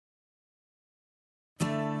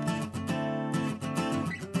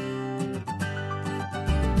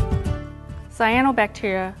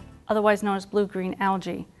Cyanobacteria, otherwise known as blue-green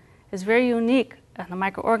algae, is very unique in the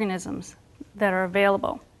microorganisms that are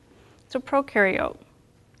available. It's a prokaryote.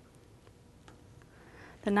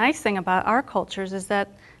 The nice thing about our cultures is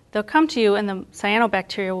that they'll come to you and the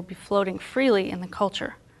cyanobacteria will be floating freely in the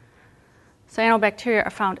culture. Cyanobacteria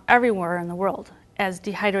are found everywhere in the world as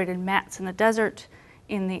dehydrated mats in the desert,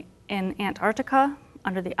 in Antarctica,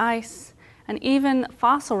 under the ice, and even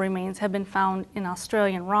fossil remains have been found in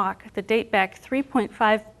Australian rock that date back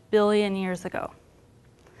 3.5 billion years ago.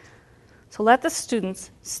 So let the students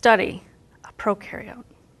study a prokaryote.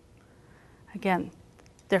 Again,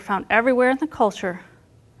 they're found everywhere in the culture.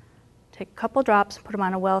 Take a couple drops and put them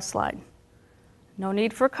on a well slide. No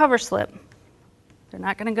need for a cover slip. They're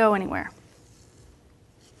not going to go anywhere.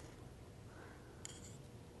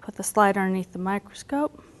 Put the slide underneath the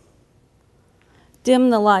microscope. Dim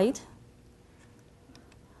the light.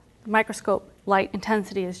 The microscope light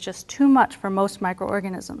intensity is just too much for most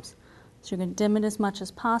microorganisms. So you're going to dim it as much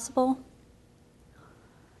as possible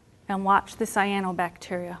and watch the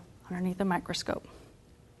cyanobacteria underneath the microscope.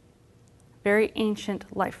 Very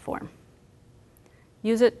ancient life form.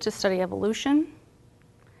 Use it to study evolution,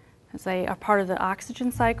 as they are part of the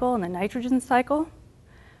oxygen cycle and the nitrogen cycle,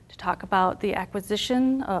 to talk about the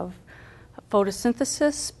acquisition of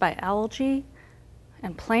photosynthesis by algae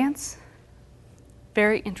and plants.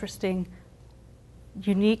 Very interesting,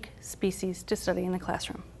 unique species to study in the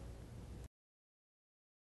classroom.